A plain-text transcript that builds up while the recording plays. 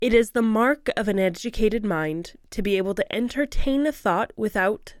It is the mark of an educated mind to be able to entertain a thought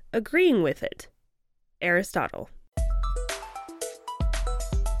without agreeing with it. Aristotle.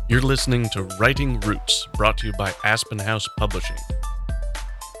 You're listening to Writing Roots, brought to you by Aspen House Publishing.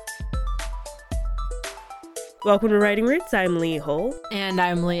 Welcome to Writing Roots. I'm Lee Hull. And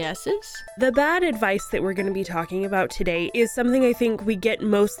I'm Lee Esses. The bad advice that we're going to be talking about today is something I think we get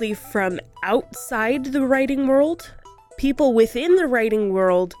mostly from outside the writing world. People within the writing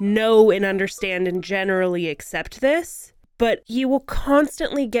world know and understand and generally accept this, but you will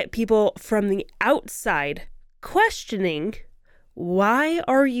constantly get people from the outside questioning, why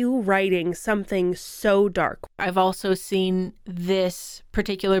are you writing something so dark? I've also seen this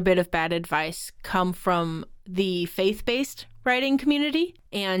particular bit of bad advice come from the faith-based writing community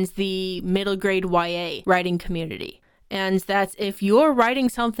and the middle grade YA writing community. And that's, if you're writing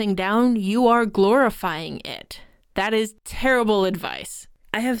something down, you are glorifying it. That is terrible advice.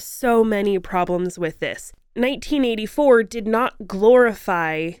 I have so many problems with this. 1984 did not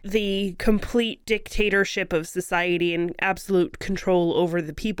glorify the complete dictatorship of society and absolute control over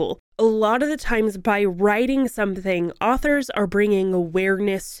the people. A lot of the times, by writing something, authors are bringing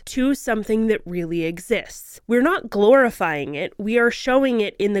awareness to something that really exists. We're not glorifying it, we are showing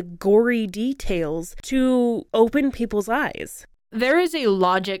it in the gory details to open people's eyes. There is a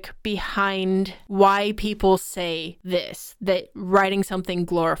logic behind why people say this, that writing something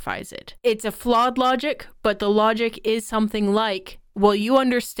glorifies it. It's a flawed logic, but the logic is something like, well, you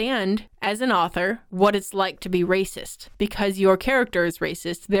understand as an author what it's like to be racist because your character is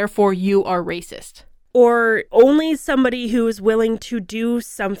racist, therefore you are racist. Or only somebody who is willing to do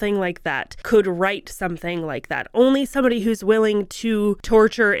something like that could write something like that. Only somebody who's willing to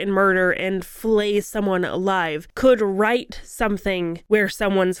torture and murder and flay someone alive could write something where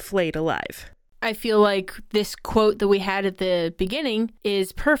someone's flayed alive. I feel like this quote that we had at the beginning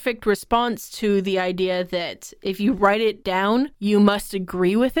is perfect response to the idea that if you write it down, you must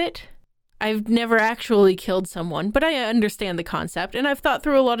agree with it. I've never actually killed someone, but I understand the concept, and I've thought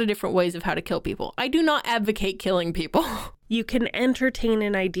through a lot of different ways of how to kill people. I do not advocate killing people. You can entertain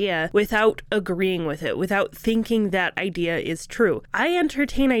an idea without agreeing with it, without thinking that idea is true. I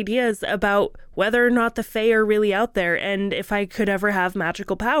entertain ideas about whether or not the Fae are really out there and if I could ever have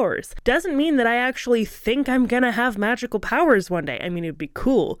magical powers. Doesn't mean that I actually think I'm gonna have magical powers one day. I mean, it'd be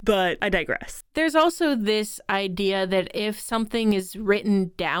cool, but I digress. There's also this idea that if something is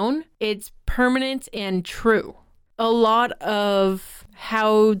written down, it's permanent and true. A lot of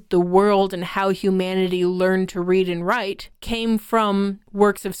how the world and how humanity learned to read and write came from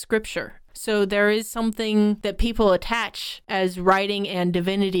works of scripture. So there is something that people attach as writing and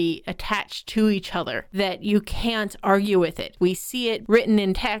divinity attached to each other that you can't argue with it. We see it written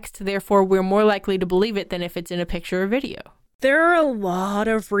in text, therefore we're more likely to believe it than if it's in a picture or video. There are a lot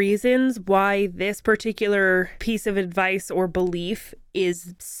of reasons why this particular piece of advice or belief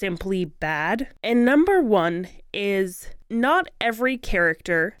is simply bad. And number one is not every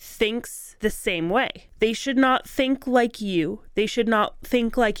character thinks the same way. They should not think like you. They should not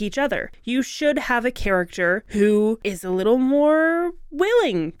think like each other. You should have a character who is a little more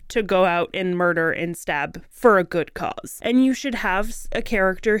willing to go out and murder and stab for a good cause. And you should have a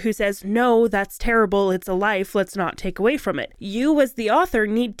character who says, no, that's terrible. It's a life. Let's not take away from it. You as the author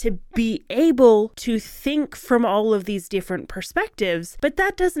need to be able to think from all of these different perspectives, but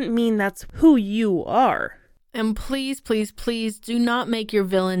that doesn't mean that's who you are. And please, please, please do not make your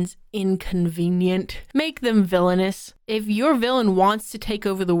villains inconvenient. Make them villainous. If your villain wants to take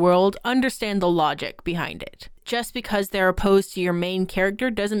over the world, understand the logic behind it. Just because they're opposed to your main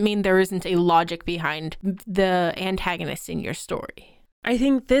character doesn't mean there isn't a logic behind the antagonist in your story. I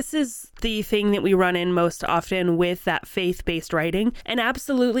think this is the thing that we run in most often with that faith-based writing, and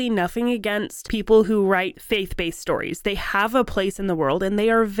absolutely nothing against people who write faith-based stories. They have a place in the world and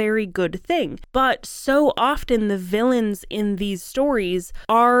they are a very good thing. But so often the villains in these stories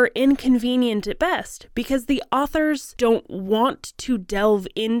are inconvenient at best because the authors don't want to delve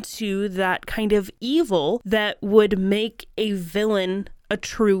into that kind of evil that would make a villain a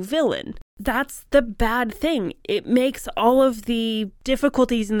true villain. That's the bad thing. It makes all of the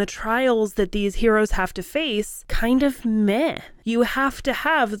difficulties and the trials that these heroes have to face kind of meh. You have to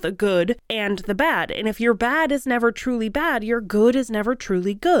have the good and the bad. And if your bad is never truly bad, your good is never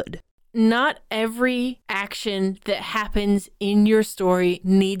truly good. Not every action that happens in your story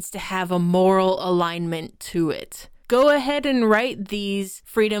needs to have a moral alignment to it. Go ahead and write these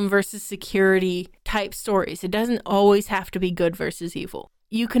freedom versus security type stories. It doesn't always have to be good versus evil.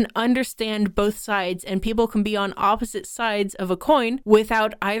 You can understand both sides, and people can be on opposite sides of a coin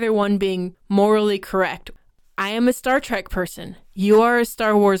without either one being morally correct. I am a Star Trek person. You are a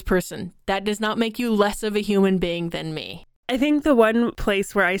Star Wars person. That does not make you less of a human being than me. I think the one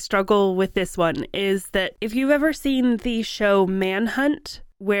place where I struggle with this one is that if you've ever seen the show Manhunt,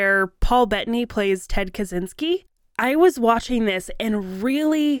 where Paul Bettany plays Ted Kaczynski, I was watching this and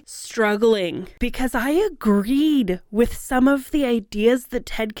really struggling because I agreed with some of the ideas that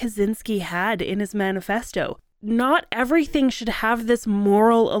Ted Kaczynski had in his manifesto. Not everything should have this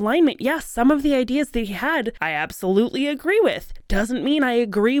moral alignment. Yes, some of the ideas that he had, I absolutely agree with. Doesn't mean I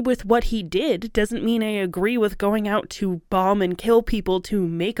agree with what he did. Doesn't mean I agree with going out to bomb and kill people to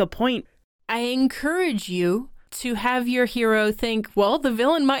make a point. I encourage you to have your hero think, well, the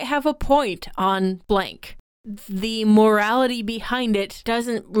villain might have a point on blank. The morality behind it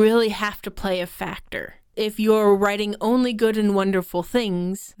doesn't really have to play a factor. If you're writing only good and wonderful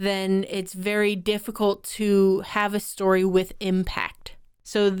things, then it's very difficult to have a story with impact.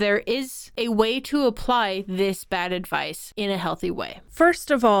 So there is a way to apply this bad advice in a healthy way.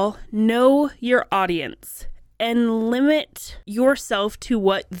 First of all, know your audience and limit yourself to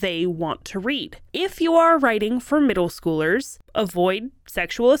what they want to read. If you are writing for middle schoolers, avoid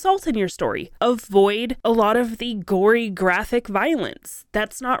sexual assault in your story. Avoid a lot of the gory graphic violence.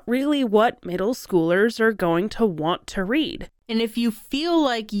 That's not really what middle schoolers are going to want to read. And if you feel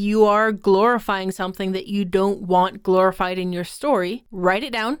like you are glorifying something that you don't want glorified in your story, write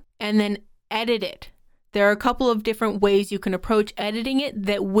it down and then edit it. There are a couple of different ways you can approach editing it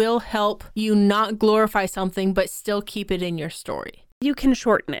that will help you not glorify something but still keep it in your story. You can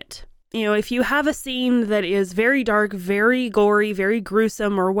shorten it. You know, if you have a scene that is very dark, very gory, very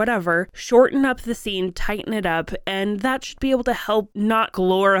gruesome or whatever, shorten up the scene, tighten it up, and that should be able to help not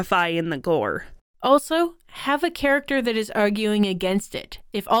glorify in the gore. Also, have a character that is arguing against it.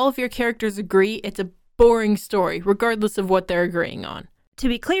 If all of your characters agree, it's a boring story, regardless of what they're agreeing on. To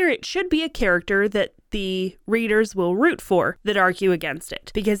be clear, it should be a character that the readers will root for that argue against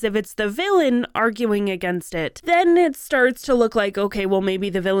it. Because if it's the villain arguing against it, then it starts to look like, okay, well, maybe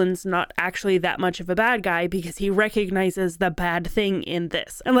the villain's not actually that much of a bad guy because he recognizes the bad thing in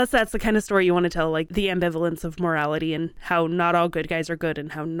this. Unless that's the kind of story you want to tell, like the ambivalence of morality and how not all good guys are good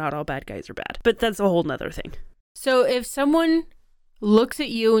and how not all bad guys are bad. But that's a whole nother thing. So if someone looks at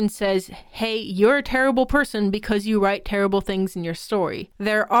you and says, hey, you're a terrible person because you write terrible things in your story,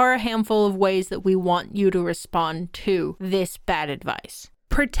 there are a handful of ways that we want you to respond to this bad advice.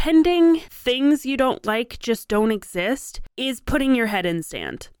 Pretending things you don't like just don't exist is putting your head in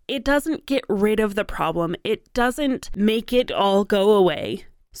sand. It doesn't get rid of the problem. It doesn't make it all go away.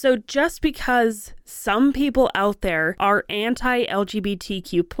 So just because some people out there are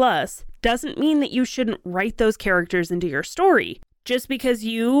anti-LGBTQ+, doesn't mean that you shouldn't write those characters into your story. Just because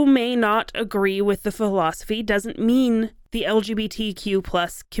you may not agree with the philosophy doesn't mean the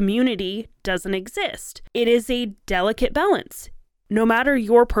LGBTQ+ community doesn't exist. It is a delicate balance. No matter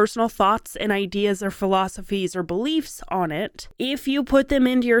your personal thoughts and ideas or philosophies or beliefs on it, if you put them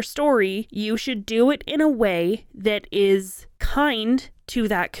into your story, you should do it in a way that is kind to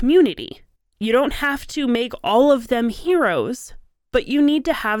that community. You don't have to make all of them heroes, but you need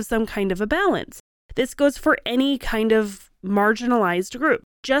to have some kind of a balance. This goes for any kind of marginalized group.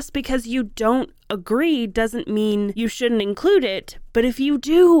 Just because you don't agree doesn't mean you shouldn't include it, but if you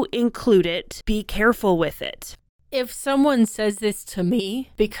do include it, be careful with it. If someone says this to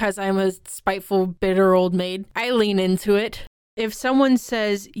me because I'm a spiteful, bitter old maid, I lean into it. If someone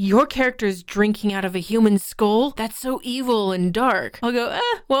says, your character's drinking out of a human skull, that's so evil and dark, I'll go,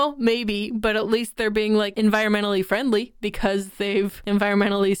 well, maybe, but at least they're being like environmentally friendly because they've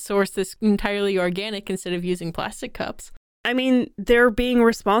environmentally sourced this entirely organic instead of using plastic cups. I mean, they're being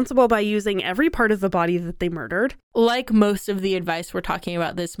responsible by using every part of the body that they murdered. Like most of the advice we're talking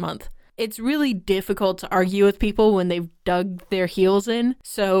about this month, it's really difficult to argue with people when they've dug their heels in.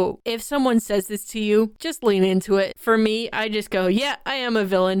 So if someone says this to you, just lean into it. For me, I just go, yeah, I am a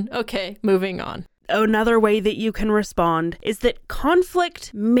villain. Okay, moving on. Another way that you can respond is that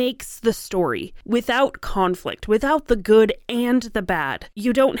conflict makes the story. Without conflict, without the good and the bad,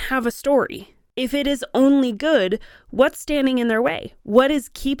 you don't have a story. If it is only good, what's standing in their way? What is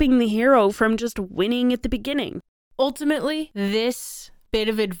keeping the hero from just winning at the beginning? Ultimately, this bit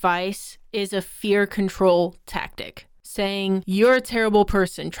of advice is a fear control tactic, saying you're a terrible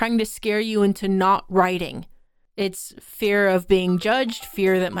person, trying to scare you into not writing. It's fear of being judged,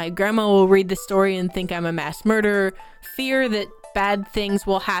 fear that my grandma will read the story and think I'm a mass murderer, fear that bad things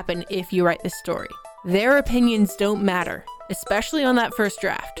will happen if you write the story. Their opinions don't matter, especially on that first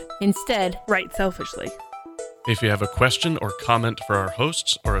draft. Instead, write selfishly. If you have a question or comment for our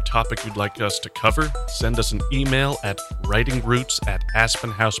hosts or a topic you'd like us to cover, send us an email at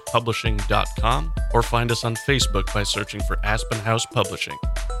writingroots@aspenhousepublishing.com or find us on Facebook by searching for Aspen House Publishing.